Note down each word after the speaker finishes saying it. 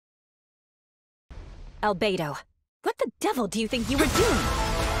Albedo, what the devil do you think you were doing?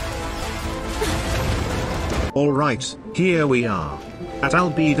 Alright, here we are. At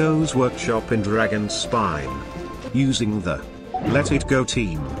Albedo's workshop in Dragon Spine. Using the Let It Go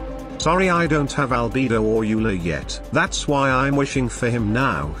team. Sorry I don't have Albedo or Eula yet. That's why I'm wishing for him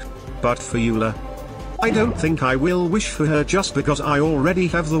now. But for Eula, I don't think I will wish for her just because I already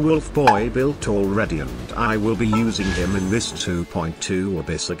have the wolf boy built already, and I will be using him in this 2.2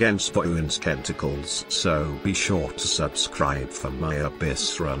 Abyss against Bowen's tentacles, so be sure to subscribe for my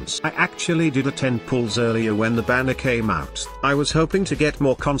Abyss runs. I actually did a 10 pulls earlier when the banner came out. I was hoping to get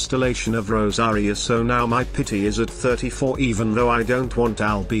more Constellation of Rosaria, so now my pity is at 34 even though I don't want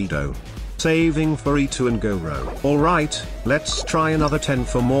Albedo. Saving for E2 and Goro. Alright, let's try another 10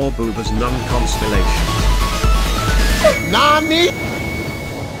 for more boobas non-constellation. Nani?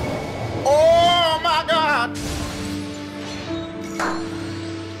 Oh my god!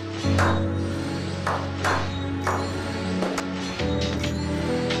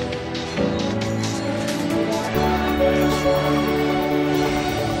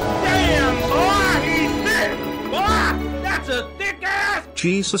 Damn, boy! He's thick! Boy! That's a thick ass!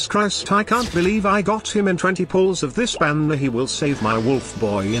 Jesus Christ, I can't believe I got him in 20 pulls of this banner. He will save my wolf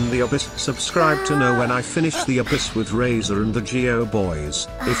boy in the Abyss. Subscribe to know when I finish the Abyss with Razor and the Geo boys.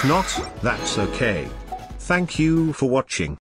 If not, that's okay. Thank you for watching.